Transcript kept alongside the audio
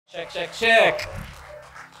Check, check, check.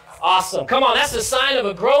 Awesome. Come on, that's a sign of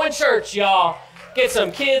a growing church, y'all. Get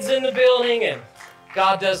some kids in the building and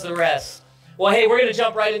God does the rest. Well, hey, we're going to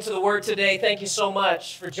jump right into the Word today. Thank you so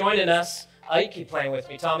much for joining us. You keep playing with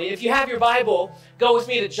me, Tommy. If you have your Bible, go with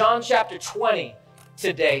me to John chapter 20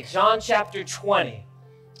 today. John chapter 20.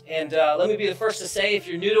 And let me be the first to say, if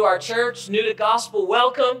you're new to our church, new to gospel,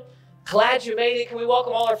 welcome. Glad you made it. Can we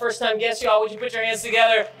welcome all our first-time guests, y'all? Would you put your hands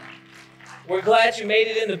together? We're glad you made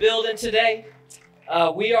it in the building today.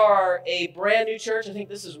 We are a brand new church. I think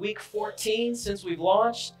this is week 14 since we've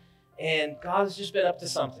launched, and God has just been up to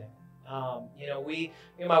something. Me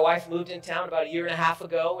and my wife moved in town about 1.5 years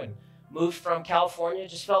ago and moved from California.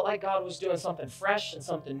 Just felt like God was doing something fresh and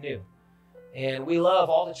something new. And we love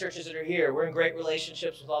all the churches that are here. We're in great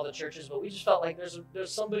relationships with all the churches, but we just felt like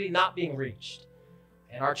there's somebody not being reached.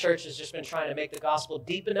 And our church has just been trying to make the gospel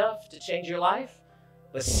deep enough to change your life,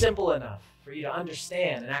 but simple enough for you to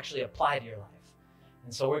understand and actually apply to your life.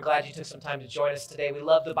 And so we're glad you took some time to join us today. We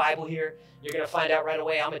love the Bible here. You're going to find out right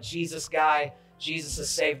away I'm a Jesus guy. Jesus has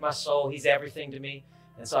saved my soul. He's everything to me.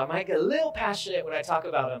 And so I might get a little passionate when I talk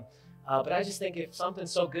about him. But I just think if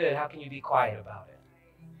something's so good, how can you be quiet about it?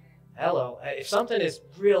 Hello. If something is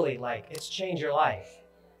really like it's changed your life,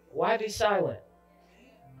 why be silent?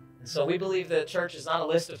 And so we believe that church is not a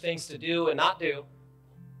list of things to do and not do.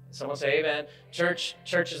 Someone say amen. Church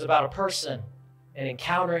is about a person and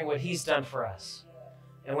encountering what he's done for us.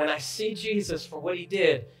 And when I see Jesus for what he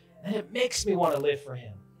did, then it makes me want to live for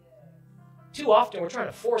him. Too often we're trying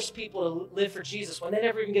to force people to live for Jesus when they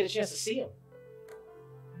never even get a chance to see him.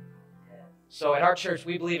 So at our church,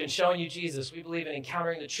 we believe in showing you Jesus. We believe in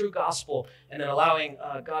encountering the true gospel and then allowing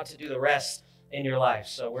God to do the rest in your life.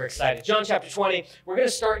 So we're excited. John chapter 20, we're going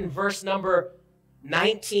to start in verse number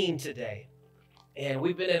 19 today. And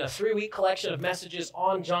we've been in a 3-week collection of messages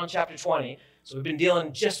on John chapter 20. So we've been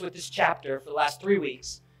dealing just with this chapter for the last 3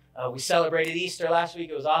 weeks. We celebrated Easter last week.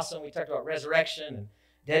 It was awesome. We talked about resurrection and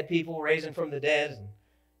dead people raising from the dead. And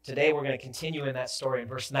today we're going to continue in that story in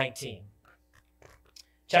verse 19.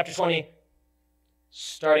 Chapter 20,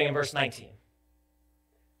 starting in verse 19.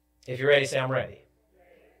 If you're ready, say, I'm ready.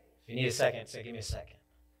 If you need a second, say, give me a second.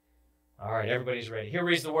 All right, everybody's ready. Here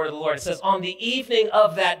reads the word of the Lord. It says, on the evening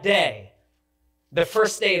of that day, the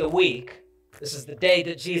first day of the week, this is the day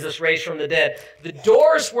that Jesus raised from the dead, the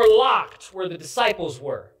doors were locked where the disciples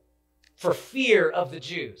were for fear of the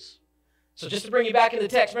Jews. So just to bring you back in the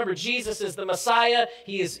text, remember, Jesus is the Messiah.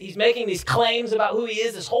 He's making these claims about who he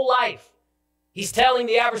is his whole life. He's telling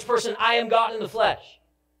the average person, I am God in the flesh.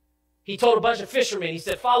 He told a bunch of fishermen, he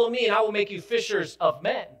said, follow me and I will make you fishers of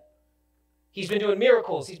men. He's been doing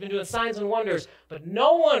miracles. He's been doing signs and wonders, but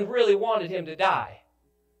no one really wanted him to die.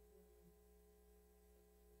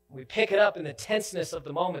 We pick it up in the tenseness of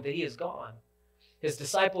the moment that he is gone. His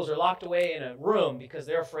disciples are locked away in a room because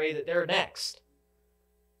they're afraid that they're next.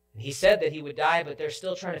 And he said that he would die, but they're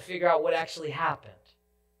still trying to figure out what actually happened.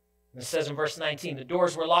 And it says in verse 19, the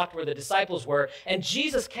doors were locked where the disciples were, and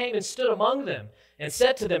Jesus came and stood among them and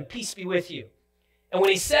said to them, peace be with you. And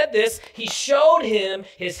when he said this, he showed him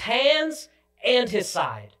his hands and his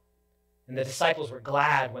side. And the disciples were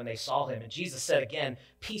glad when they saw him. And Jesus said again,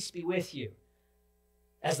 peace be with you.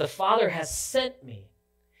 As the Father has sent me,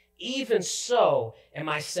 even so am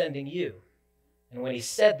I sending you. And when he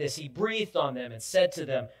said this, he breathed on them and said to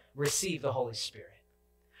them, receive the Holy Spirit.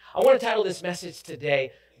 I want to title this message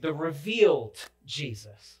today, The Revealed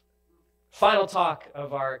Jesus. Final talk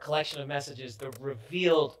of our collection of messages, The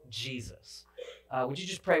Revealed Jesus. Would you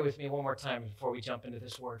just pray with me one more time before we jump into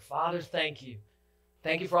this word? Father, thank you.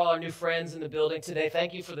 Thank you for all our new friends in the building today.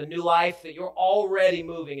 Thank you for the new life that you're already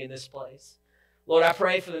moving in this place. Lord, I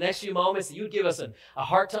pray for the next few moments that you would give us a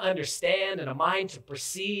heart to understand and a mind to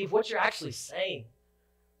perceive what you're actually saying.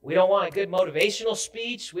 We don't want a good motivational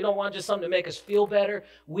speech. We don't want just something to make us feel better.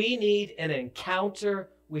 We need an encounter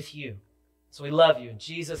with you. So we love you in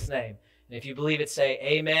Jesus' name. And if you believe it, say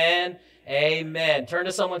amen, amen. Turn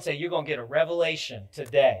to someone and say, you're going to get a revelation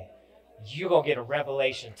today. You're going to get a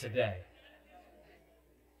revelation today.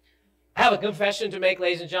 I have a confession to make,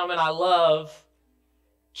 ladies and gentlemen. I love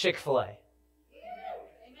Chick-fil-A.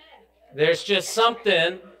 There's just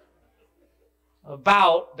something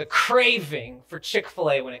about the craving for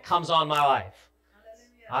Chick-fil-A when it comes on my life.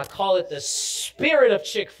 I call it the spirit of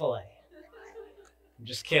Chick-fil-A. I'm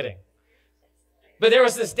just kidding. But there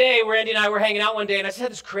was this day where Andy and I were hanging out one day, and I just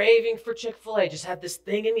had this craving for Chick-fil-A. Just had this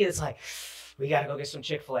thing in me that's like, we got to go get some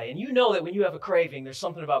Chick-fil-A. And you know that when you have a craving, there's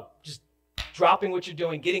something about just dropping what you're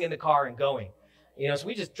doing, getting in the car and going. So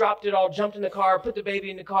we just dropped it all, jumped in the car, put the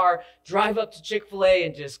baby in the car, drive up to Chick-fil-A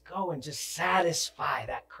and just go and just satisfy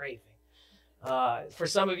that craving. For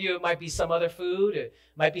some of you, it might be some other food. It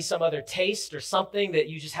might be some other taste or something that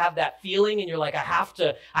you just have that feeling and you're like, I have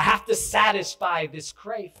to satisfy this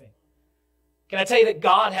craving. Can I tell you that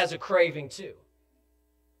God has a craving too?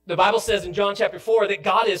 The Bible says in John chapter 4 that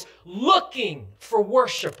God is looking for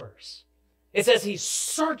worshipers. It says he's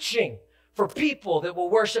searching for people that will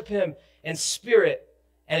worship him in spirit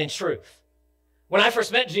and in truth. When I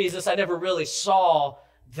first met Jesus, I never really saw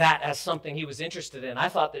that as something he was interested in. I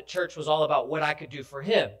thought that church was all about what I could do for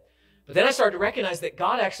him. But then I started to recognize that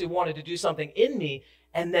God actually wanted to do something in me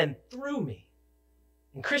and then through me.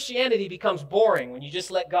 And Christianity becomes boring when you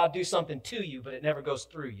just let God do something to you, but it never goes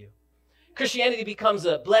through you. Christianity becomes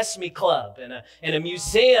a bless me club and a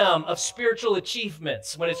museum of spiritual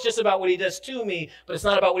achievements when it's just about what he does to me, but it's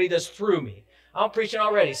not about what he does through me. I'm preaching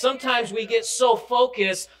already. Sometimes we get so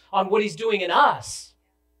focused on what he's doing in us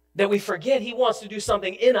that we forget he wants to do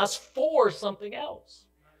something in us for something else.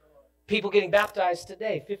 People getting baptized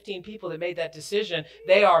today, 15 people that made that decision,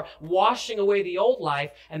 they are washing away the old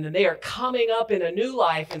life, and then they are coming up in a new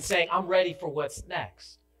life and saying, I'm ready for what's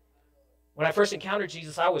next. When I first encountered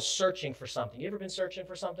Jesus, I was searching for something. You ever been searching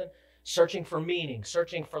for something? Searching for meaning,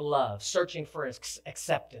 searching for love, searching for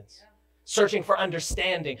acceptance, searching for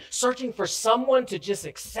understanding, searching for someone to just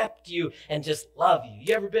accept you and just love you.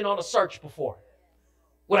 You ever been on a search before?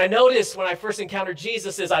 What I noticed when I first encountered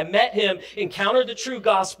Jesus is I met him, encountered the true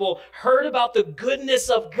gospel, heard about the goodness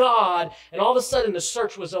of God, and all of a sudden the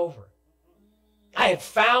search was over. I had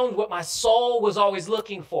found what my soul was always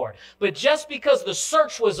looking for. But just because the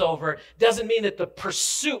search was over doesn't mean that the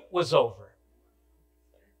pursuit was over.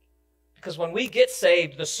 Because when we get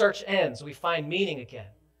saved, the search ends. We find meaning again.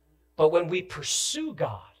 But when we pursue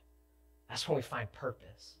God, that's when we find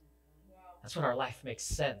purpose. That's when our life makes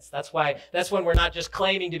sense. That's when we're not just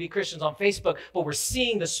claiming to be Christians on Facebook, but we're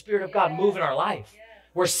seeing the Spirit of God move in our life.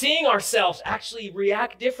 We're seeing ourselves actually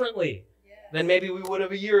react differently than maybe we would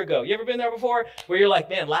have a year ago. You ever been there before? Where you're like,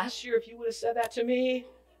 man, last year if you would have said that to me,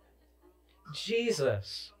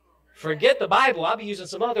 Jesus, forget the Bible. I'll be using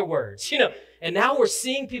some other words. And now we're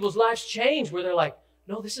seeing people's lives change where they're like,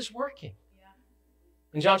 no, this is working.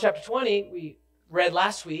 In John chapter 20, we read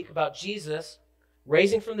last week about Jesus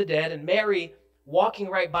raising from the dead and Mary walking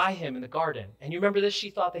right by him in the garden. And you remember this? She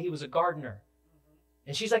thought that he was a gardener.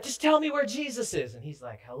 And she's like, just tell me where Jesus is. And he's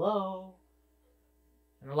like, hello.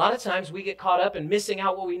 And a lot of times we get caught up in missing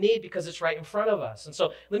out what we need because it's right in front of us. And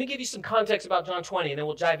so let me give you some context about John 20, and then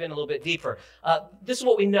we'll dive in a little bit deeper. This is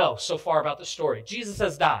what we know so far about the story. Jesus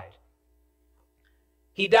has died.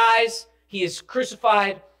 He dies, he is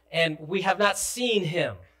crucified, and we have not seen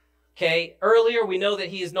him. Okay, earlier we know that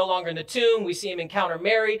he is no longer in the tomb. We see him encounter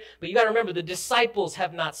Mary, but you got to remember the disciples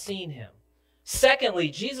have not seen him. Secondly,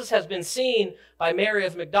 Jesus has been seen by Mary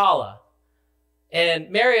of Magdala. And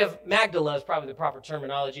Mary of Magdala is probably the proper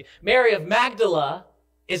terminology. Mary of Magdala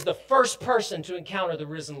is the first person to encounter the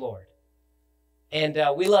risen Lord. And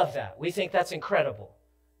we love that. We think that's incredible,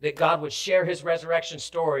 that God would share his resurrection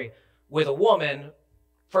story with a woman,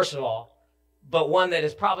 first of all, but one that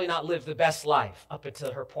has probably not lived the best life up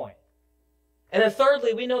until her point. And then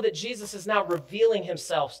thirdly, we know that Jesus is now revealing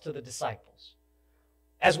himself to the disciples.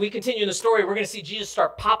 As we continue in the story, we're going to see Jesus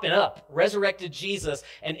start popping up, resurrected Jesus,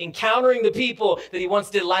 and encountering the people that he once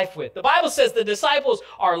did life with. The Bible says the disciples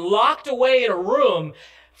are locked away in a room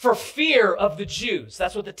for fear of the Jews.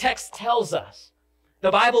 That's what the text tells us.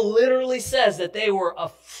 The Bible literally says that they were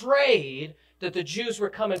afraid that the Jews were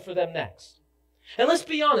coming for them next. And let's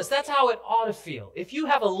be honest, that's how it ought to feel. If you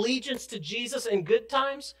have allegiance to Jesus in good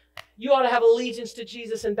times, you ought to have allegiance to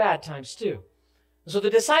Jesus in bad times too. So the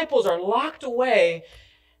disciples are locked away,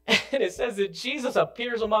 and it says that Jesus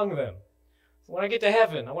appears among them. So when I get to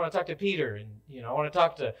heaven, I want to talk to Peter, and I want to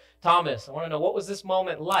talk to Thomas. I want to know, what was this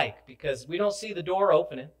moment like? Because we don't see the door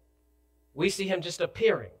opening. We see him just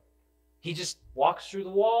appearing. He just walks through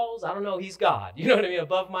the walls. I don't know, he's God. You know what I mean?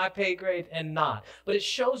 Above my pay grade and not. But it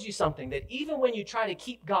shows you something, that even when you try to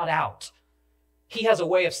keep God out, he has a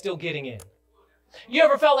way of still getting in. You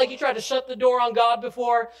ever felt like you tried to shut the door on God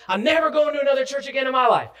before? I'm never going to another church again in my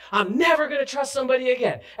life. I'm never going to trust somebody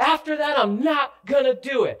again. After that, I'm not going to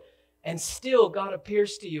do it. And still, God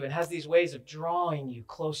appears to you and has these ways of drawing you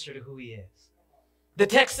closer to who he is. The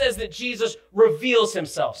text says that Jesus reveals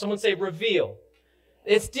himself. Someone say reveal.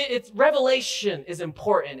 It's revelation is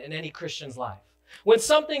important in any Christian's life. When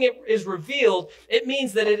something is revealed, it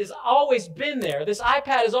means that it has always been there. This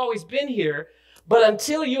iPad has always been here, but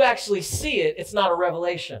until you actually see it, it's not a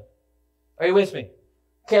revelation. Are you with me?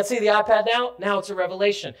 Can't see the iPad now? Now it's a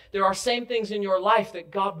revelation. There are same things in your life that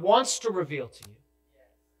God wants to reveal to you.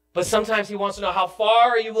 But sometimes he wants to know, how far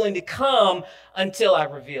are you willing to come until I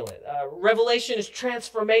reveal it? Revelation is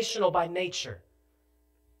transformational by nature.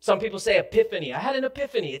 Some people say epiphany. I had an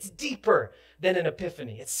epiphany. It's deeper than an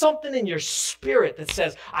epiphany. It's something in your spirit that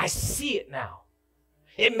says, I see it now.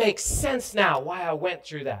 It makes sense now why I went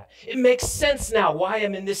through that. It makes sense now why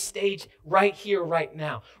I'm in this stage right here, right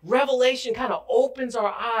now. Revelation kind of opens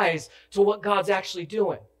our eyes to what God's actually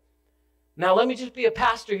doing. Now, let me just be a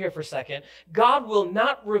pastor here for a second. God will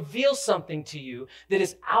not reveal something to you that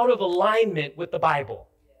is out of alignment with the Bible.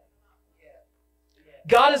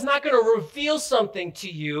 God is not going to reveal something to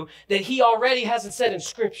you that he already hasn't said in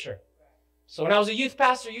Scripture. So when I was a youth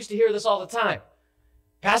pastor, I used to hear this all the time.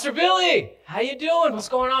 Pastor Billy, how you doing? What's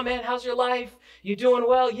going on, man? How's your life? You doing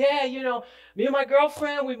well? Yeah, me and my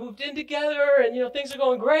girlfriend, we moved in together and, things are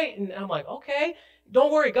going great. And I'm like, okay,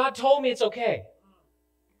 don't worry. God told me it's okay.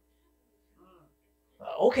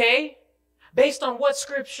 Okay. Based on what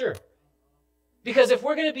Scripture? Because if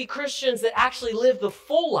we're going to be Christians that actually live the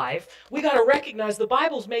full life, we got to recognize the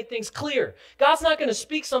Bible's made things clear. God's not going to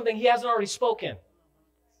speak something he hasn't already spoken.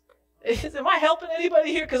 Am I helping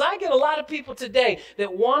anybody here? Because I get a lot of people today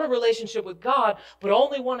that want a relationship with God, but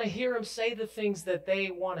only want to hear him say the things that they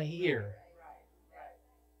want to hear.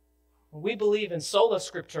 We believe in sola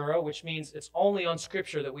scriptura, which means it's only on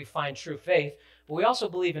Scripture that we find true faith. But we also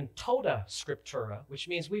believe in tota scriptura, which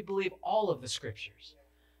means we believe all of the Scriptures.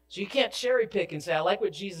 So you can't cherry pick and say, I like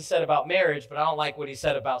what Jesus said about marriage, but I don't like what he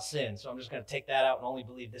said about sin. So I'm just going to take that out and only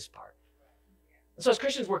believe this part. And so as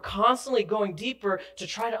Christians, we're constantly going deeper to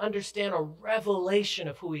try to understand a revelation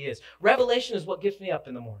of who he is. Revelation is what gets me up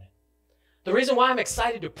in the morning. The reason why I'm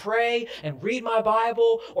excited to pray and read my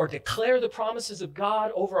Bible or declare the promises of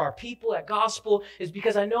God over our people at Gospel is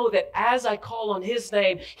because I know that as I call on his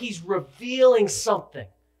name, he's revealing something.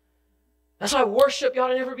 That's why worship, you ought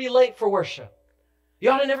to never be late for worship. You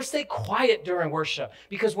ought to never stay quiet during worship,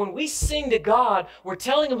 because when we sing to God, we're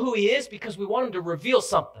telling him who he is because we want him to reveal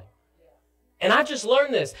something. And I've just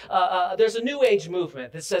learned this. There's a New Age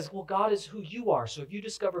movement that says, well, God is who you are. So if you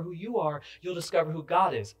discover who you are, you'll discover who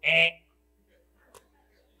God is.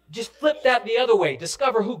 Just flip that the other way.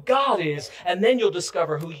 Discover who God is, and then you'll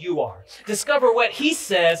discover who you are. Discover what he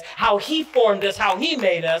says, how he formed us, how he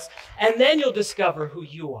made us, and then you'll discover who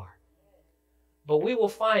you are. But we will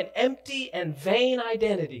find empty and vain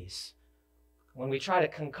identities when we try to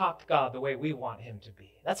concoct God the way we want him to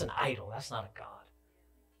be. That's an idol. That's not a God.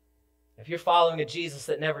 If you're following a Jesus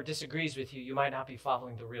that never disagrees with you, you might not be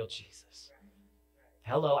following the real Jesus.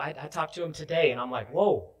 Hello, I talked to him today, and I'm like,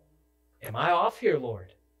 whoa, am I off here,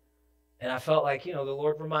 Lord? And I felt like, the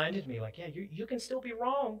Lord reminded me, like, yeah, you can still be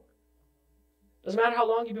wrong. Doesn't matter how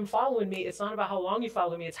long you've been following me. It's not about how long you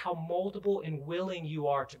follow me. It's how moldable and willing you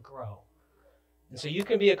are to grow. And so you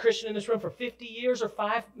can be a Christian in this room for 50 years or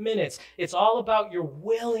 5 minutes. It's all about your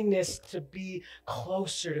willingness to be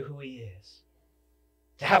closer to who he is.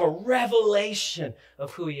 To have a revelation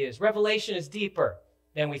of who he is. Revelation is deeper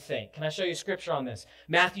than we think. Can I show you scripture on this?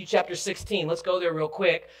 Matthew chapter 16. Let's go there real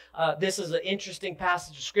quick. This is an interesting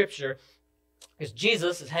passage of scripture because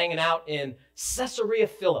Jesus is hanging out in Caesarea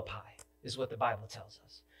Philippi, is what the Bible tells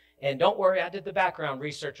us. And don't worry, I did the background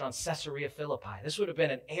research on Caesarea Philippi. This would have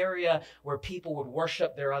been an area where people would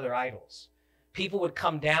worship their other idols. People would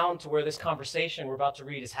come down to where this conversation we're about to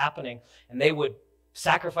read is happening, and they would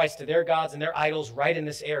sacrifice to their gods and their idols right in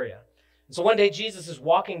this area. And so one day Jesus is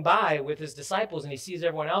walking by with his disciples, and he sees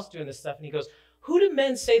everyone else doing this stuff, and he goes, who do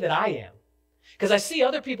men say that I am? Because I see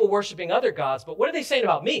other people worshiping other gods, but what are they saying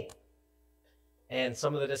about me? And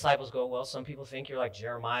some of the disciples go, well, some people think you're like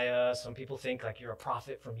Jeremiah. Some people think like you're a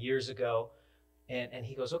prophet from years ago. And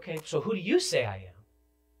he goes, okay, so who do you say I am?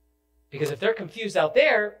 Because if they're confused out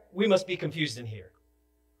there, we must be confused in here.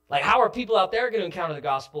 Like, how are people out there going to encounter the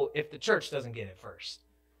gospel if the church doesn't get it first?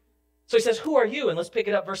 So he says, who are you? And let's pick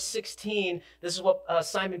it up, verse 16. This is what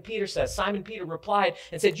Simon Peter says. Simon Peter replied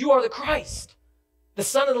and said, you are the Christ, the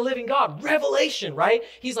Son of the living God. Revelation, right?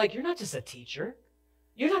 He's like, you're not just a teacher.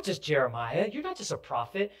 You're not just Jeremiah. You're not just a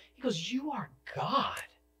prophet. He goes, you are God.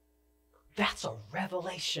 That's a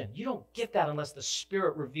revelation. You don't get that unless the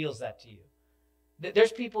Spirit reveals that to you.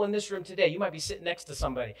 There's people in this room today. You might be sitting next to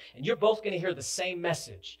somebody, and you're both going to hear the same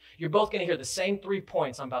message. You're both going to hear the same 3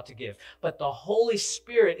 points I'm about to give. But the Holy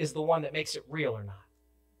Spirit is the one that makes it real or not.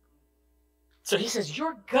 So he says,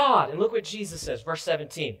 you're God. And look what Jesus says, verse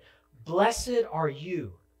 17. Blessed are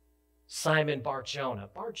you, Simon Bar-Jonah.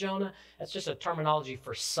 Bar-Jonah, that's just a terminology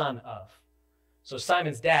for son of. So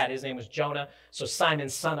Simon's dad, his name was Jonah. So Simon,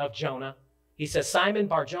 son of Jonah. He says, Simon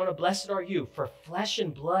Bar-Jonah, blessed are you, for flesh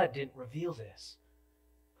and blood didn't reveal this.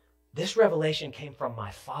 This revelation came from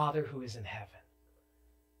my Father who is in heaven.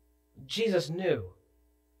 Jesus knew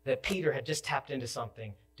that Peter had just tapped into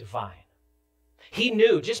something divine. He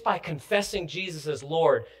knew just by confessing Jesus as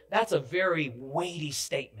Lord, that's a very weighty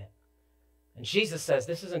statement. And Jesus says,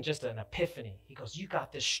 this isn't just an epiphany. He goes, you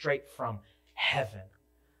got this straight from heaven.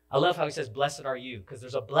 I love how he says, blessed are you, because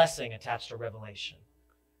there's a blessing attached to revelation.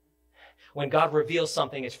 When God reveals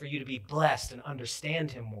something, it's for you to be blessed and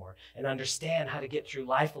understand him more and understand how to get through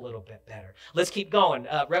life a little bit better. Let's keep going.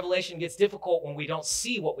 Revelation gets difficult when we don't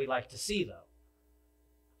see what we like to see, though.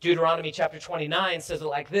 Deuteronomy chapter 29 says it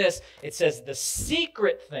like this. It says, the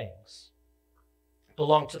secret things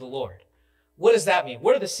belong to the Lord. What does that mean?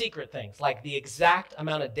 What are the secret things? Like the exact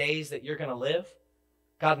amount of days that you're going to live?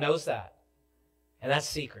 God knows that. And that's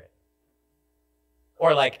secret.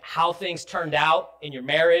 Or like how things turned out in your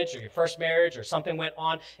marriage or your first marriage or something went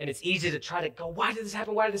on, and it's easy to try to go, why did this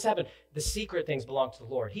happen? Why did this happen? The secret things belong to the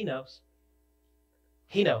Lord. He knows.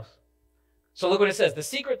 He knows. So look what it says. The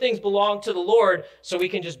secret things belong to the Lord, so we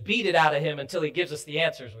can just beat it out of him until he gives us the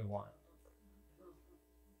answers we want.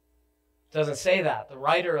 It doesn't say that. The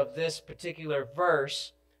writer of this particular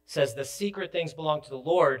verse says the secret things belong to the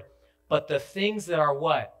Lord, but the things that are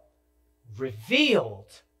what?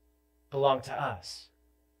 Revealed belong to us.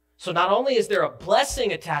 So not only is there a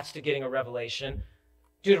blessing attached to getting a revelation,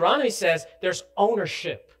 Deuteronomy says there's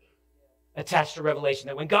ownership attached to revelation.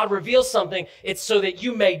 That when God reveals something, it's so that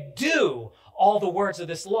you may do all the words of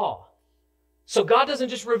this law. So God doesn't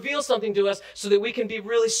just reveal something to us so that we can be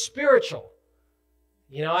really spiritual.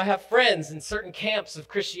 You know, I have friends in certain camps of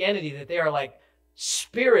Christianity that they are like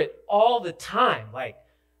spirit all the time. Like,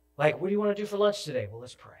 what do you want to do for lunch today? Well,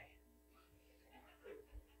 let's pray.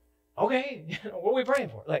 Okay, what are we praying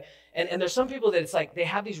for? Like, and there's some people that it's like they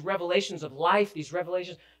have these revelations of life, these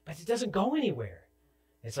revelations, but it doesn't go anywhere.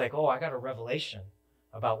 It's like, oh, I got a revelation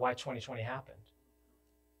about why 2020 happened.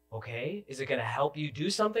 Okay, is it going to help you do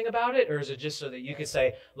something about it, or is it just so that you can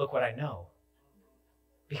say, look what I know?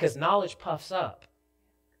 Because knowledge puffs up,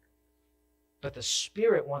 but the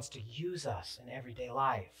Spirit wants to use us in everyday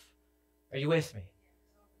life. Are you with me?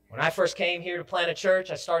 When I first came here to plant a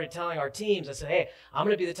church, I started telling our teams, I said, hey, I'm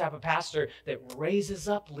going to be the type of pastor that raises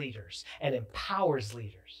up leaders and empowers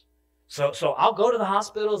leaders. So I'll go to the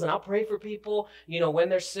hospitals and I'll pray for people, you know, when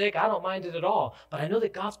they're sick. I don't mind it at all. But I know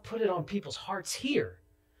that God's put it on people's hearts here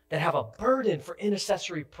that have a burden for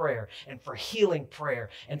intercessory prayer and for healing prayer.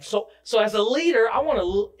 And so as a leader, I want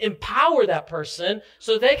to empower that person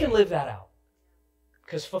so they can live that out.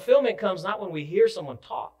 Because fulfillment comes not when we hear someone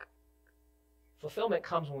talk. Fulfillment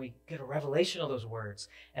comes when we get a revelation of those words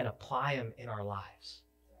and apply them in our lives.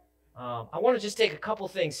 I want to just take a couple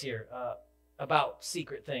things here about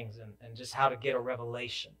secret things and just how to get a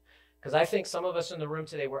revelation. Because I think some of us in the room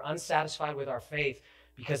today, we're unsatisfied with our faith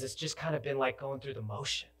because it's just kind of been like going through the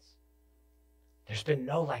motions. There's been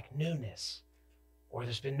no like newness, or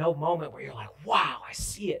there's been no moment where you're like, wow, I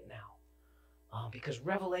see it now. Because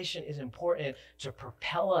revelation is important to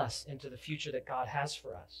propel us into the future that God has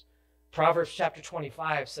for us. Proverbs chapter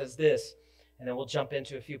 25 says this, and then we'll jump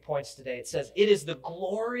into a few points today. It says, it is the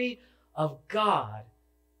glory of God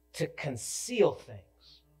to conceal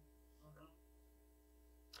things,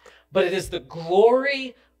 but it is the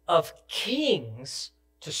glory of kings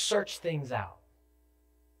to search things out.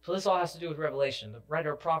 So this all has to do with revelation. The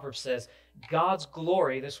writer of Proverbs says, God's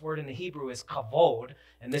glory, this word in the Hebrew is kavod,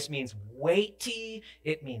 and this means weighty,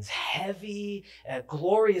 it means heavy.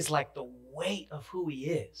 Glory is like the weight of who he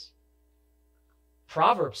is.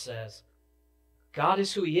 Proverbs says, God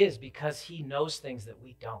is who he is because he knows things that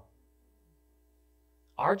we don't.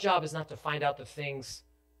 Our job is not to find out the things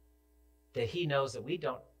that he knows that we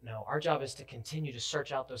don't know. Our job is to continue to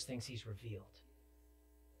search out those things he's revealed.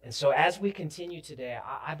 And so as we continue today,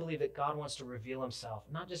 I believe that God wants to reveal himself.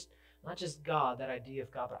 Not just God, that idea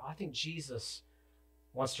of God, but I think Jesus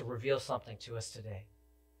wants to reveal something to us today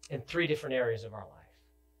in 3 different areas of our life.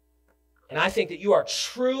 And I think that you are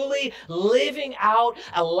truly living out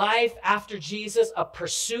a life after Jesus, a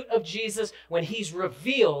pursuit of Jesus, when he's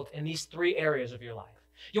revealed in these 3 areas of your life.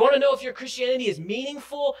 You want to know if your Christianity is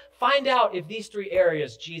meaningful? Find out if these 3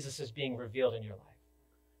 areas Jesus is being revealed in your life.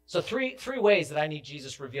 So three ways that I need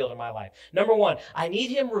Jesus revealed in my life. Number 1, I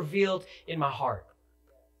need him revealed in my heart.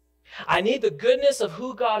 I need the goodness of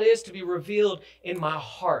who God is to be revealed in my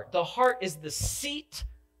heart. The heart is the seat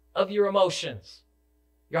of your emotions.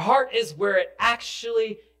 Your heart is where it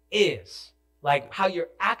actually is, like how you're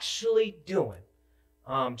actually doing.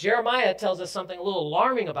 Jeremiah tells us something a little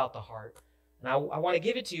alarming about the heart, and I want to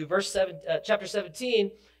give it to you. Chapter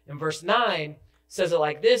 17 and verse 9 says it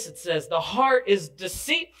like this. It says, the heart is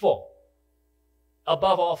deceitful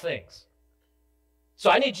above all things. So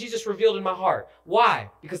I need Jesus revealed in my heart. Why?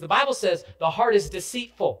 Because the Bible says the heart is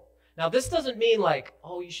deceitful. Now, this doesn't mean like,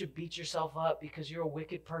 oh, you should beat yourself up because you're a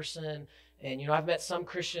wicked person. And, I've met some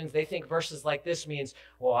Christians, they think verses like this means,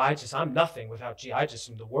 well, I'm nothing without Jesus. I just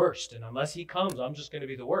am the worst. And unless he comes, I'm just going to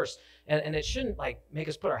be the worst. And it shouldn't like make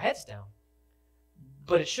us put our heads down.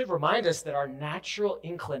 But it should remind us that our natural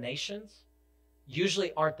inclinations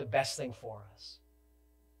usually aren't the best thing for us.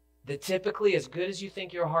 That typically, as good as you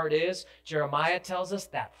think your heart is, Jeremiah tells us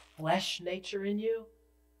that flesh nature in you,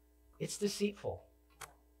 it's deceitful.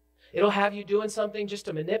 It'll have you doing something just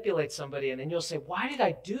to manipulate somebody, and then you'll say, why did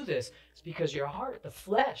I do this? It's because your heart, the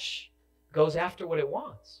flesh, goes after what it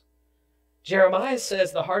wants. Jeremiah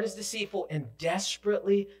says the heart is deceitful and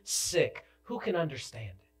desperately sick. Who can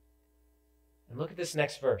understand it? And look at this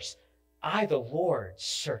next verse. I, the Lord,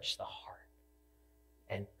 search the heart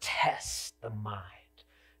and test the mind.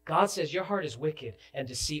 God says your heart is wicked and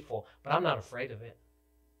deceitful, but I'm not afraid of it.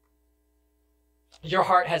 Your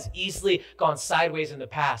heart has easily gone sideways in the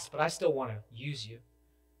past, but I still want to use you.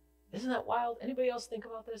 Isn't that wild? Anybody else think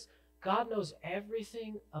about this? God knows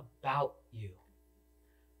everything about you,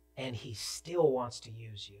 and he still wants to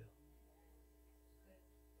use you.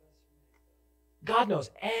 God knows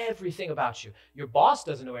everything about you. Your boss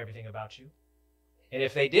doesn't know everything about you. And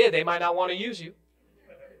if they did, they might not want to use you.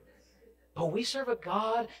 But we serve a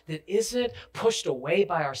God that isn't pushed away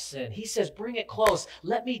by our sin. He says, bring it close.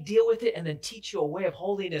 Let me deal with it and then teach you a way of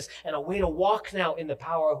holiness and a way to walk now in the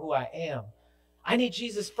power of who I am. I need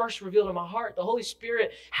Jesus first revealed in my heart. The Holy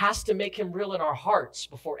Spirit has to make him real in our hearts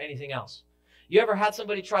before anything else. You ever had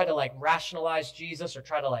somebody try to like rationalize Jesus or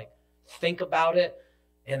try to like think about it?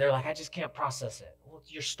 And they're like, I just can't process it. Well,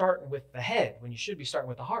 you're starting with the head when you should be starting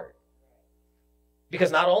with the heart. Because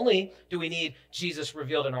not only do we need Jesus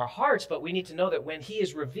revealed in our hearts, but we need to know that when he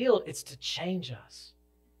is revealed, it's to change us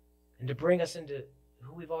and to bring us into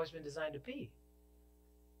who we've always been designed to be.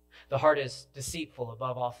 The heart is deceitful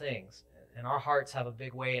above all things, and our hearts have a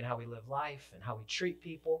big way in how we live life and how we treat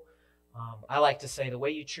people. I like to say the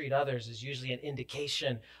way you treat others is usually an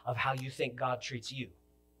indication of how you think God treats you.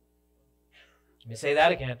 Let me say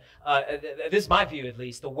that again. This is my view, at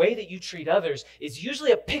least. The way that you treat others is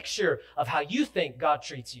usually a picture of how you think God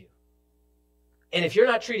treats you. And if you're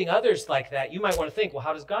not treating others like that, you might want to think, well,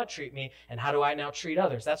 how does God treat me? And how do I now treat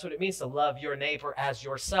others? That's what it means to love your neighbor as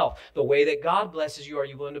yourself. The way that God blesses you, are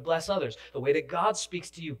you willing to bless others? The way that God speaks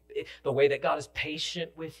to you, the way that God is patient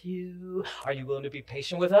with you, are you willing to be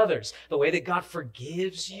patient with others? The way that God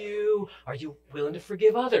forgives you, are you willing to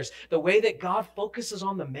forgive others? The way that God focuses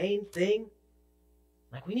on the main thing.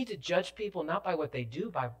 Like, we need to judge people not by what they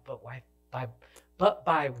do, but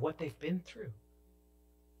by what they've been through.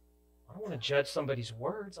 I don't want to judge somebody's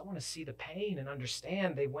words. I want to see the pain and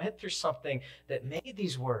understand they went through something that made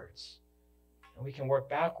these words. And we can work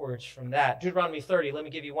backwards from that. Deuteronomy 30, let me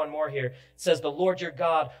give you one more here. It says, the Lord your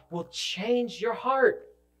God will change your heart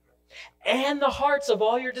and the hearts of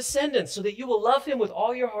all your descendants so that you will love him with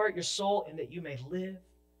all your heart, your soul, and that you may live.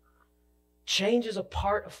 Change is a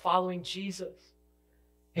part of following Jesus.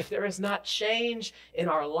 If there is not change in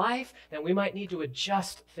our life, then we might need to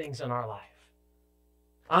adjust things in our life.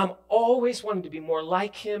 I'm always wanting to be more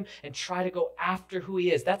like him and try to go after who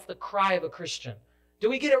he is. That's the cry of a Christian. Do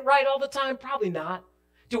we get it right all the time? Probably not.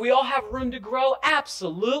 Do we all have room to grow?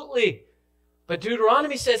 Absolutely. But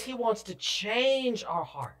Deuteronomy says he wants to change our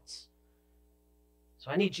hearts. So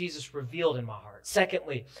I need Jesus revealed in my heart.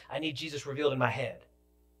 Secondly, I need Jesus revealed in my head.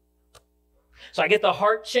 So I get the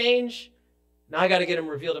heart change. Now I got to get him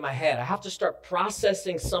revealed in my head. I have to start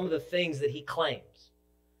processing some of the things that he claims.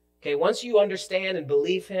 Okay, once you understand and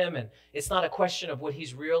believe him, and it's not a question of what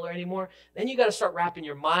he's real or anymore, then you got to start wrapping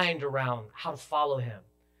your mind around how to follow him.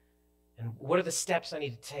 And what are the steps I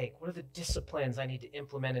need to take? What are the disciplines I need to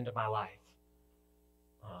implement into my life?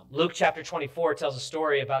 Luke chapter 24 tells a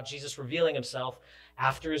story about Jesus revealing himself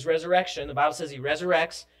after his resurrection. The Bible says he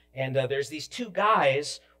resurrects, and there's these two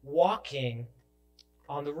guys walking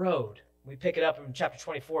on the road. We pick it up in chapter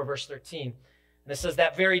 24, verse 13. And it says,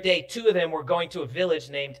 that very day, two of them were going to a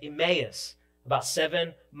village named Emmaus, about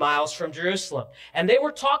 7 miles from Jerusalem. And they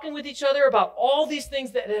were talking with each other about all these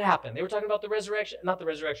things that had happened. They were talking about the resurrection, not the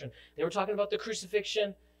resurrection. They were talking about the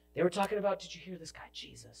crucifixion. They were talking about, did you hear this guy,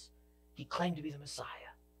 Jesus? He claimed to be the Messiah.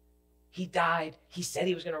 He died. He said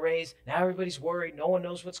he was going to raise. Now everybody's worried. No one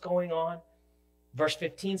knows what's going on. Verse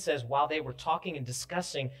 15 says, while they were talking and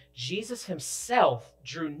discussing, Jesus himself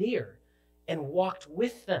drew near and walked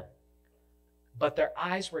with them, but their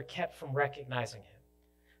eyes were kept from recognizing him.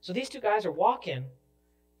 So these two guys are walking,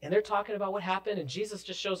 and they're talking about what happened, and Jesus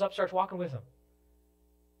just shows up, starts walking with them.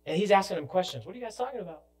 And he's asking them questions. What are you guys talking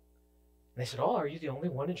about? And They said, oh, are you the only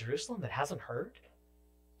one in Jerusalem that hasn't heard?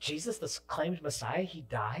 Jesus, the claimed Messiah, he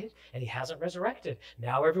died and he hasn't resurrected.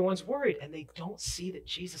 Now everyone's worried and they don't see that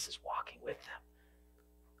Jesus is walking with them.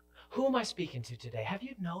 Who am I speaking to today? Have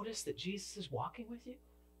you noticed that Jesus is walking with you?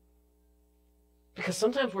 Because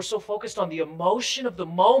sometimes we're so focused on the emotion of the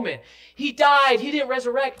moment. He died, he didn't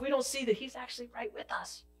resurrect. We don't see that he's actually right with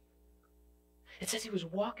us. It says he was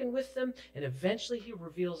walking with them and eventually he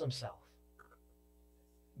reveals himself.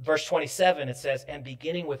 Verse 27, it says, and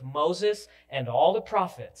beginning with Moses and all the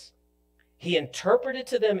prophets, he interpreted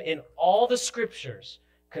to them in all the scriptures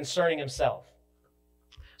concerning himself.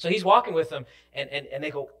 So he's walking with them and they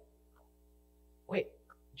go, wait,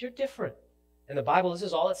 you're different. In the Bible, this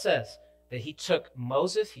is all it says, that he took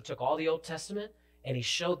Moses, he took all the Old Testament, and he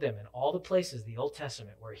showed them in all the places, the Old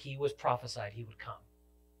Testament, where he was prophesied he would come.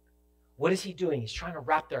 What is he doing? He's trying to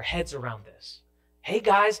wrap their heads around this. Hey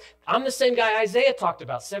guys, I'm the same guy Isaiah talked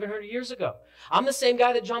about 700 years ago. I'm the same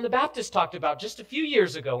guy that John the Baptist talked about just a few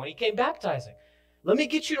years ago when he came baptizing. Let me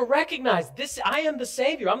get you to recognize this. I am the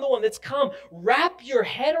Savior. I'm the one that's come. Wrap your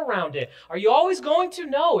head around it. Are you always going to?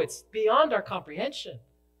 No, it's beyond our comprehension.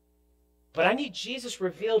 But I need Jesus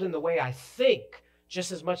revealed in the way I think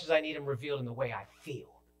just as much as I need him revealed in the way I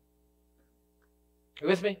feel. You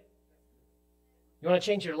with me? You want to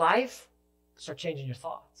change your life? Start changing your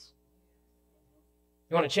thoughts.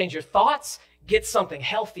 You want to change your thoughts? Get something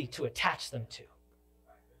healthy to attach them to.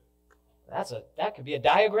 That could be a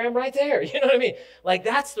diagram right there. You know what I mean? Like,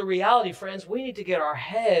 that's the reality, friends. We need to get our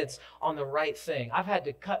heads on the right thing. I've had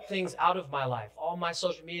to cut things out of my life. All my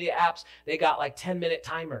social media apps, they got like 10-minute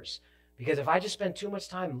timers. Because if I just spend too much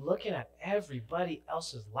time looking at everybody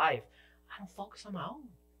else's life, I don't focus on my own.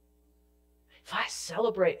 If I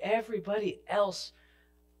celebrate everybody else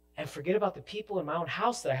and forget about the people in my own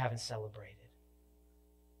house that I haven't celebrated.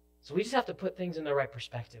 So we just have to put things in the right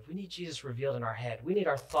perspective. We need Jesus revealed in our head. We need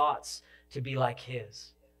our thoughts to be like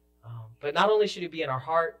his. But not only should he be in our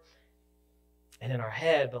heart and in our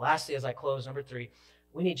head, but lastly, as I close, number 3,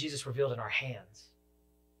 we need Jesus revealed in our hands.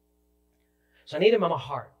 So I need him in my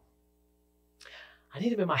heart. I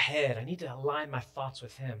need him in my head. I need to align my thoughts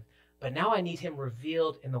with him. But now I need him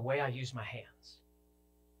revealed in the way I use my hands.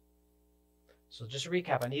 So just to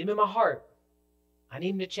recap, I need him in my heart. I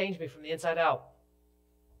need him to change me from the inside out.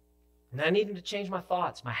 And I need him to change my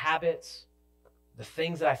thoughts, my habits, the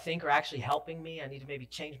things that I think are actually helping me. I need to maybe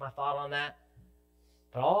change my thought on that.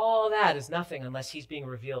 But all that is nothing unless he's being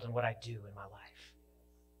revealed in what I do in my life.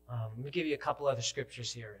 Let me give you a couple other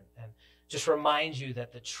scriptures here and just remind you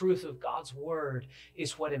that the truth of God's word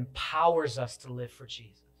is what empowers us to live for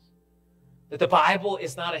Jesus. That the Bible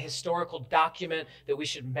is not a historical document that we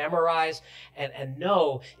should memorize and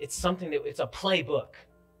know. It's something that it's a playbook.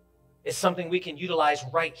 It's something we can utilize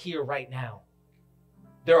right here, right now.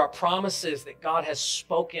 There are promises that God has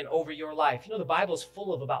spoken over your life. You know, the Bible is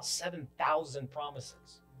full of about 7,000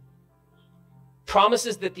 promises.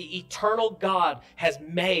 Promises that the eternal God has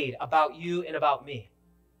made about you and about me.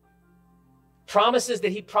 Promises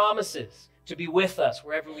that he promises to be with us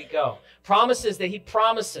wherever we go. Promises that he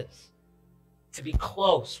promises to be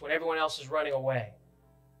close when everyone else is running away.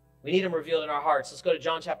 We need him revealed in our hearts. Let's go to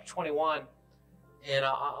John chapter 21. And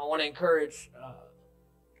I want to encourage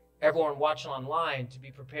everyone watching online to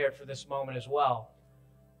be prepared for this moment as well.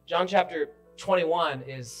 John chapter 21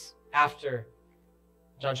 is after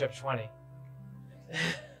John chapter 20.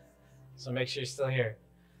 So make sure you're still here.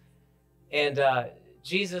 And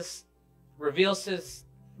Jesus reveals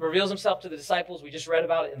himself to the disciples. We just read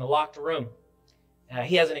about it in the locked room.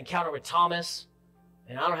 He has an encounter with Thomas.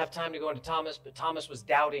 And I don't have time to go into Thomas, but Thomas was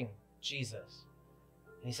doubting Jesus.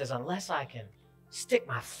 And he says, unless I can stick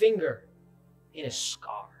my finger in his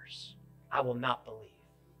scars, I will not believe.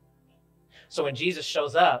 So when Jesus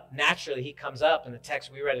shows up, naturally he comes up. In the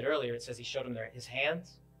text we read it earlier, it says he showed him his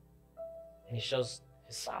hands and he shows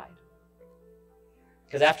his side.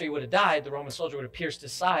 Because after he would have died, the Roman soldier would have pierced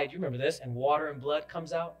his side. You remember this? And water and blood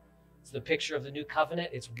comes out. It's the picture of the new covenant.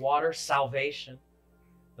 It's water, salvation.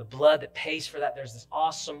 The blood that pays for that. There's this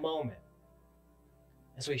awesome moment.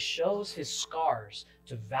 And so he shows his scars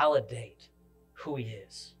to validate who he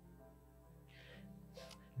is.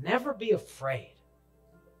 Never be afraid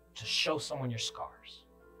to show someone your scars.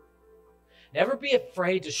 Never be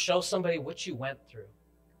afraid to show somebody what you went through.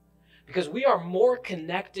 Because we are more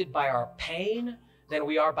connected by our pain than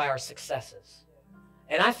we are by our successes.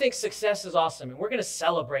 And I think success is awesome, and we're going to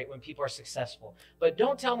celebrate when people are successful. But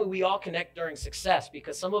don't tell me we all connect during success,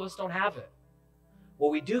 because some of us don't have it.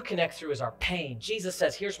 What we do connect through is our pain. Jesus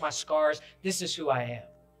says, here's my scars. This is who I am.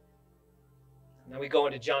 And then we go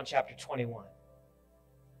into John chapter 21.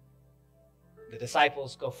 The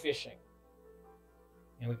disciples go fishing.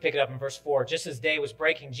 And we pick it up in verse 4. Just as day was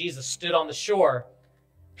breaking, Jesus stood on the shore,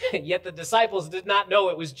 yet the disciples did not know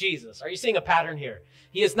it was Jesus. Are you seeing a pattern here?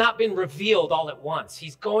 He has not been revealed all at once.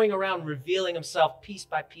 He's going around revealing himself piece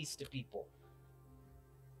by piece to people.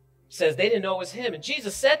 It says they didn't know it was him. And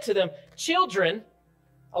Jesus said to them, children,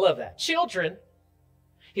 I love that, children.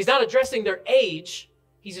 He's not addressing their age.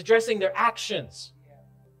 He's addressing their actions.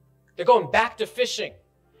 They're going back to fishing.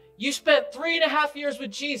 You spent 3.5 years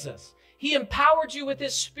with Jesus. He empowered you with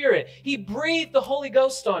his Spirit. He breathed the Holy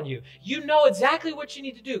Ghost on you. You know exactly what you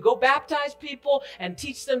need to do. Go baptize people and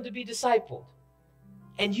teach them to be discipled.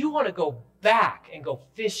 And you want to go back and go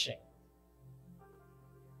fishing.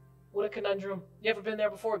 What a conundrum. You ever been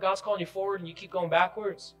there before? God's calling you forward and you keep going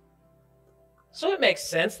backwards. So it makes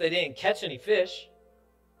sense they didn't catch any fish.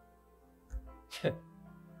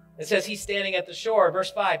 It says he's standing at the shore.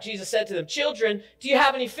 Verse 5, Jesus said to them, children, do you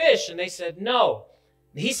have any fish? And they said, no.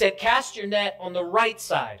 He said, cast your net on the right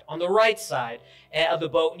side of the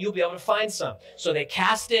boat, and you'll be able to find some. So they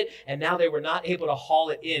cast it, and now they were not able to haul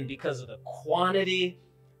it in because of the quantity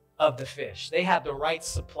of the fish. They had the right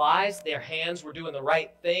supplies. Their hands were doing the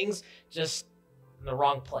right things, just in the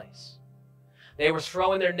wrong place. They were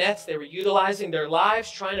throwing their nets. They were utilizing their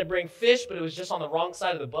lives, trying to bring fish, but it was just on the wrong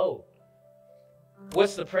side of the boat.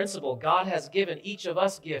 What's the principle? God has given each of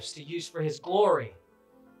us gifts to use for his glory.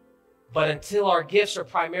 But until our gifts are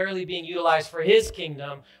primarily being utilized for his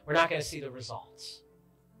kingdom, we're not going to see the results.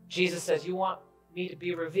 Jesus says, you want me to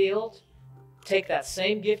be revealed? Take that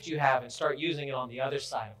same gift you have and start using it on the other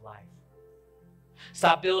side of life.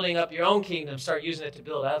 Stop building up your own kingdom. Start using it to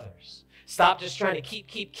build others. Stop just trying to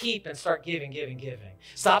keep and start giving.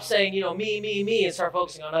 Stop saying, me, and start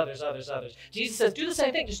focusing on others. Jesus says, do the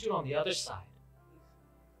same thing, just do it on the other side.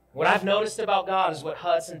 What I've noticed about God is what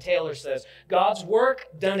Hudson Taylor says. God's work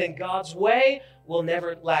done in God's way will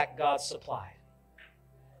never lack God's supply.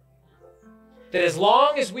 That as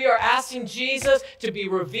long as we are asking Jesus to be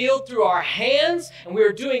revealed through our hands and we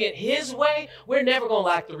are doing it his way, we're never going to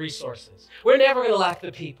lack the resources. We're never going to lack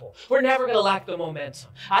the people. We're never going to lack the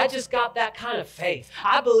momentum. I just got that kind of faith.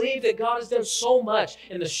 I believe that God has done so much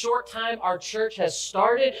in the short time our church has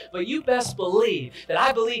started, but you best believe that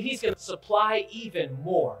I believe he's going to supply even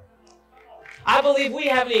more. I believe we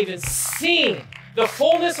haven't even seen the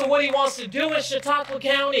fullness of what he wants to do in Chautauqua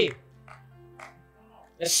County.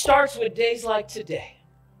 It starts with days like today,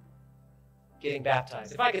 getting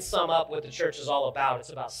baptized. If I could sum up what the church is all about,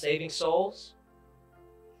 it's about saving souls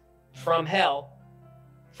from hell,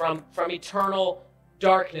 from eternal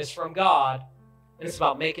darkness from God, and it's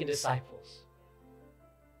about making disciples,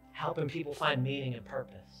 helping people find meaning and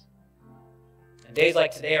purpose. And days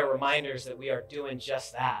like today are reminders that we are doing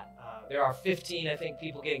just that. There are 15, I think,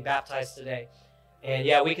 people getting baptized today. And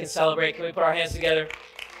yeah, we can celebrate. Can we put our hands together?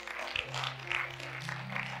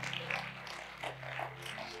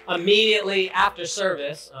 Immediately after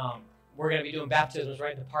service, we're going to be doing baptisms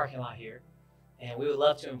right in the parking lot here. And we would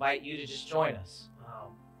love to invite you to just join us.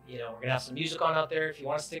 We're going to have some music on out there. If you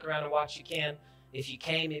want to stick around and watch, you can. If you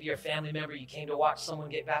came, if you're a family member, you came to watch someone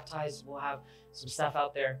get baptized, we'll have some stuff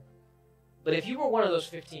out there. But if you were one of those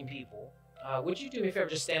 15 people, would you do me a favor,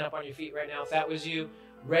 just stand up on your feet right now? If that was you,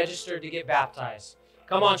 registered to get baptized.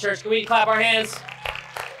 Come on, church, can we clap our hands?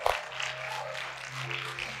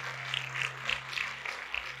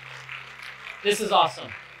 This is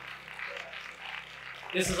awesome.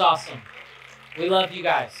 This is awesome. We love you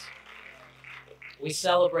guys. We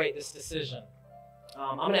celebrate this decision.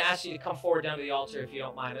 I'm going to ask you to come forward down to the altar if you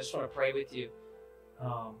don't mind. I just want to pray with you.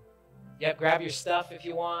 Yep, grab your stuff if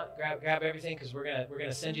you want. Grab everything because we're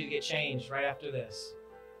gonna send you to get changed right after this.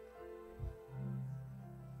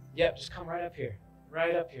 Yep, just come right up here.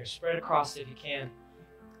 Spread across if you can.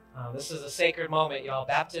 This is a sacred moment, y'all.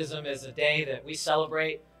 Baptism is a day that we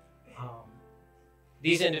celebrate.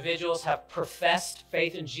 These individuals have professed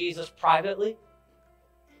faith in Jesus privately,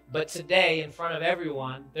 but today, in front of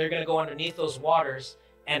everyone, they're going to go underneath those waters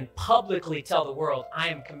and publicly tell the world, I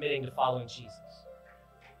am committing to following Jesus.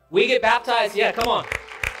 We get baptized, yeah, come on.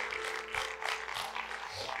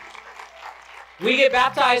 We get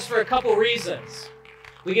baptized for a couple reasons.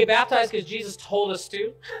 We get baptized because Jesus told us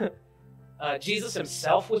to. Jesus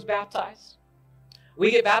himself was baptized. We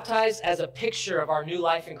get baptized as a picture of our new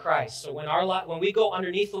life in Christ. So when we go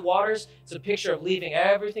underneath the waters, it's a picture of leaving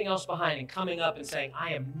everything else behind and coming up and saying,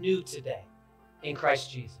 I am new today in Christ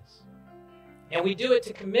Jesus. And we do it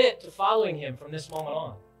to commit to following him from this moment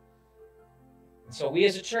on. And so we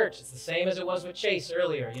as a church, it's the same as it was with Chase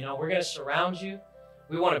earlier. We're going to surround you.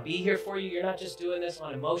 We want to be here for you. You're not just doing this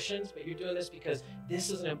on emotions, but you're doing this because this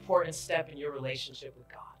is an important step in your relationship with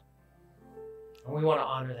God. And we want to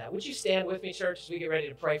honor that. Would you stand with me, church, as we get ready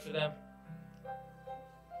to pray for them?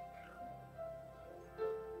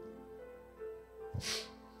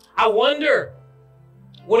 I wonder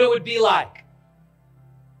what it would be like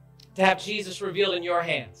to have Jesus revealed in your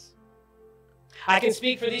hands. I can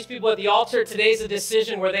speak for these people at the altar. Today's a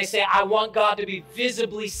decision where they say, I want God to be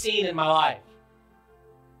visibly seen in my life.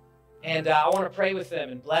 And I want to pray with them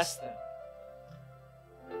and bless them.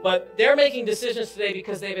 But they're making decisions today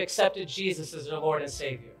because they've accepted Jesus as their Lord and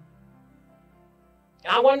Savior.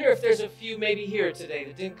 And I wonder if there's a few maybe here today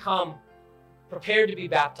that didn't come prepared to be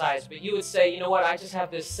baptized, but you would say, you know what, I just have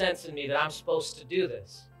this sense in me that I'm supposed to do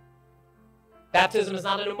this. Baptism is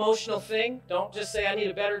not an emotional thing. Don't just say, I need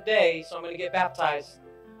a better day, so I'm going to get baptized.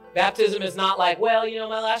 Baptism is not like, well, you know,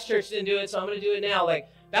 my last church didn't do it, so I'm going to do it now. Like,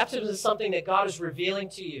 baptism is something that God is revealing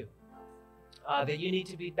to you, that you need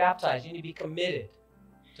to be baptized. You need to be committed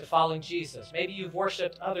to following Jesus. Maybe you've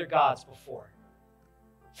worshiped other gods before,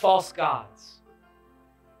 false gods.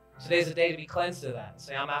 Today's a day to be cleansed of that and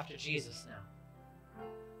say, I'm after Jesus now.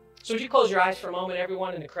 So would you close your eyes for a moment,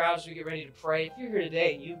 everyone in the crowd, as we get ready to pray? If you're here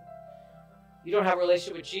today and you don't have a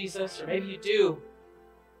relationship with Jesus, or maybe you do,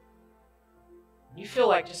 you feel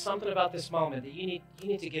like just something about this moment that you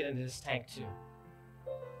need to get into this tank too.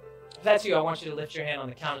 If that's you, I want you to lift your hand on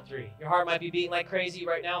the count of 3. Your heart might be beating like crazy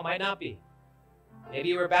right now, might not be. Maybe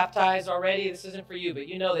you were baptized already, this isn't for you, but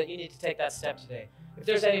you know that you need to take that step today. If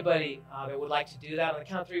there's anybody that would like to do that, on the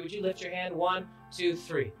count of 3, would you lift your hand? 1, 2,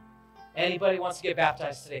 3. Anybody wants to get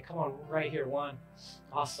baptized today? Come on, right here. 1.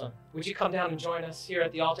 Awesome. Would you come down and join us here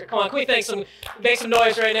at the altar? Come on, can we make some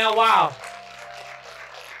noise right now? Wow.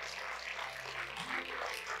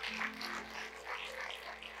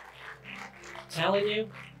 Telling you,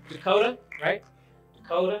 Dakota, right?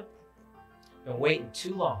 Dakota, been waiting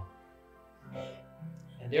too long.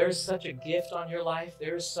 And there is such a gift on your life.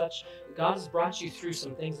 God has brought you through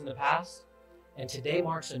some things in the past, and today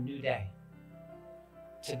marks a new day.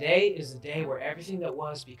 Today is the day where everything that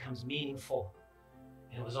was becomes meaningful.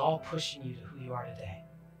 And it was all pushing you to who you are today.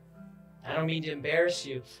 I don't mean to embarrass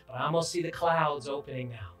you, but I almost see the clouds opening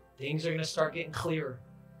now. Things are going to start getting clearer.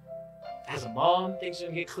 As a mom, things are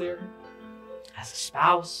going to get clearer. As a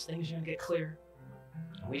spouse, things are going to get clearer.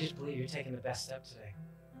 And we just believe you're taking the best step today.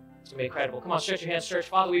 It's going to be incredible. Come on, stretch your hands, church.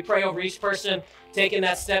 Father, we pray over each person taking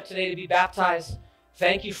that step today to be baptized.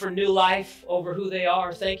 Thank you for new life over who they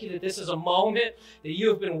are. Thank you that this is a moment that you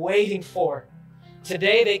have been waiting for.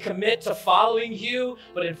 Today they commit to following you,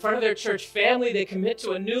 but in front of their church family, they commit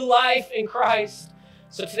to a new life in Christ.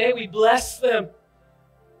 So today we bless them.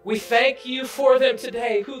 We thank you for them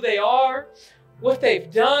today, who they are, what they've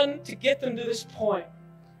done to get them to this point.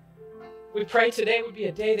 We pray today would be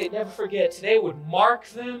a day they never forget. Today would mark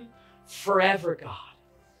them forever, God.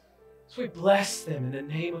 So we bless them in the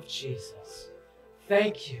name of Jesus.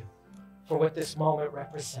 Thank you for what this moment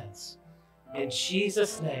represents. In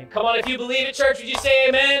Jesus' name. Come on, if you believe it, church, would you say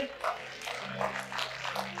amen?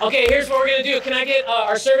 Okay, here's what we're going to do. Can I get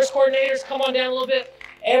our service coordinators? Come on down a little bit.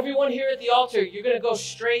 Everyone here at the altar, you're going to go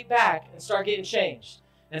straight back and start getting changed.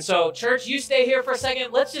 And so, church, you stay here for a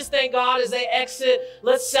second. Let's just thank God as they exit.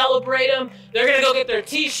 Let's celebrate them. They're going to go get their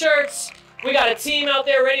T-shirts. We got a team out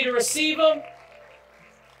there ready to receive them.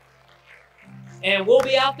 And we'll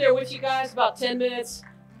be out there with you guys about 10 minutes.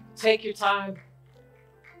 Take your time.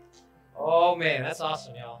 Oh, man, that's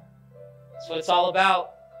awesome, y'all. That's what it's all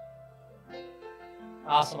about.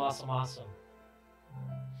 Awesome, awesome, awesome.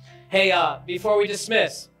 Hey, before we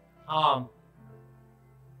dismiss, I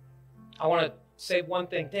want to say one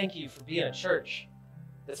thing. Thank you for being a church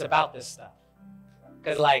that's about this stuff.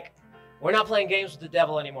 Because, we're not playing games with the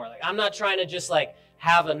devil anymore. I'm not trying to just,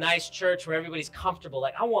 have a nice church where everybody's comfortable.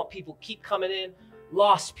 I want people keep coming in,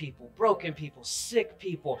 lost people, broken people, sick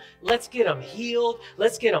people. Let's get them healed.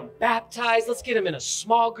 Let's get them baptized. Let's get them in a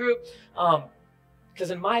small group. Because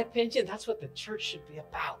in my opinion, that's what the church should be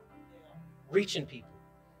about, reaching people.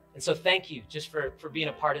 And so thank you just for being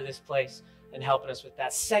a part of this place and helping us with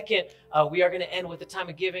that. Second, we are going to end with the time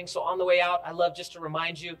of giving. So on the way out, I love just to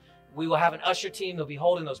remind you, we will have an usher team. They'll be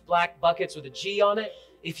holding those black buckets with a G on it.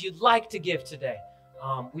 If you'd like to give today,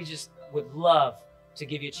 we just would love to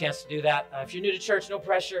give you a chance to do that. If you're new to church, no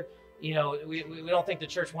pressure. We don't think the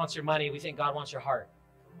church wants your money. We think God wants your heart.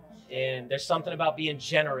 And there's something about being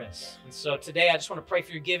generous. And so today, I just want to pray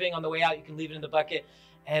for your giving. On the way out, you can leave it in the bucket.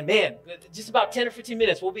 And man, just about 10 or 15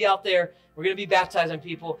 minutes, we'll be out there. We're going to be baptizing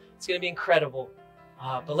people. It's going to be incredible.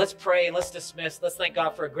 But let's pray and let's dismiss. Let's thank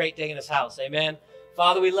God for a great day in His house. Amen.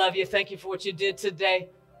 Father, we love you. Thank you for what you did today,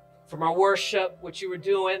 from our worship, what you were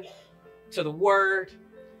doing, to the word,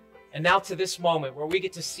 and now to this moment where we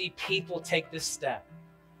get to see people take this step.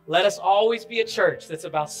 Let us always be a church that's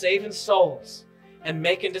about saving souls and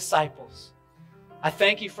making disciples. I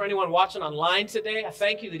thank you for anyone watching online today. I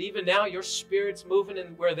thank you that even now your Spirit's moving in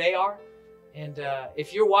where they are. And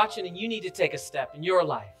if you're watching and you need to take a step in your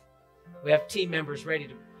life, we have team members ready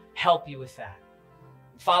to help you with that.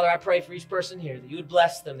 And Father, I pray for each person here that you would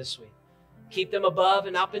bless them this week. Keep them above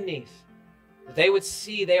and not beneath. That they would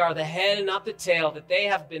see they are the head and not the tail, that they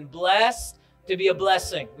have been blessed to be a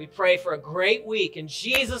blessing. We pray for a great week in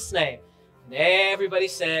Jesus' name. And everybody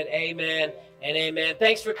said amen and amen.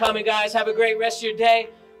 Thanks for coming, guys. Have a great rest of your day.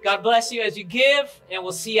 God bless you as you give, and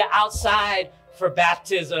we'll see you outside for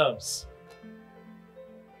baptisms.